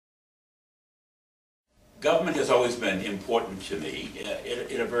Government has always been important to me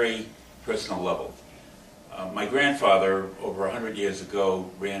at a very personal level. My grandfather, over 100 years ago,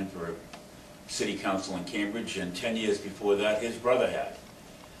 ran for city council in Cambridge, and 10 years before that, his brother had.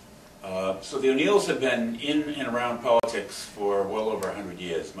 So the O'Neills have been in and around politics for well over 100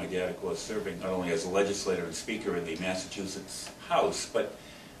 years. My dad, of course, serving not only as a legislator and speaker in the Massachusetts House, but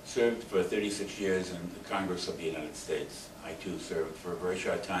served for 36 years in the Congress of the United States. I, too, served for a very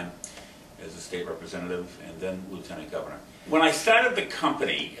short time as a state representative and then lieutenant governor. When I started the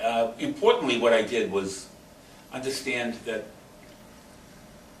company, importantly what I did was understand that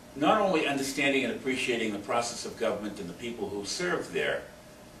not only understanding and appreciating the process of government and the people who serve there,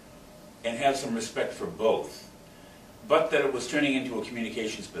 and have some respect for both, but that it was turning into a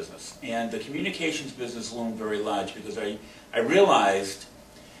communications business. And the communications business loomed very large because I realized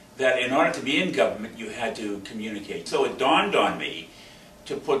that in order to be in government, you had to communicate. So it dawned on me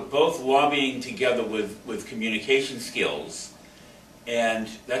to put both lobbying together with communication skills, and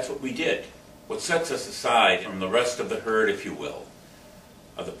that's what we did. What sets us aside from the rest of the herd, if you will,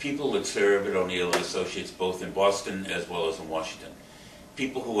 are the people that serve at O'Neill & Associates, both in Boston as well as in Washington.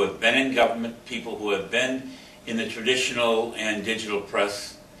 People who have been in government, people who have been in the traditional and digital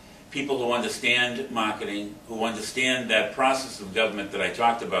press, people who understand marketing, who understand that process of government that I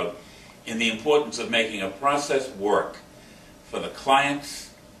talked about, and the importance of making a process work for the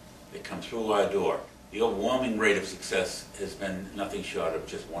clients that come through our door. The overwhelming rate of success has been nothing short of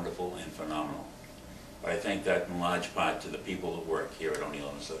just wonderful and phenomenal. But I thank that in large part to the people that work here at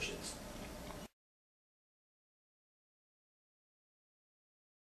O'Neill & Associates.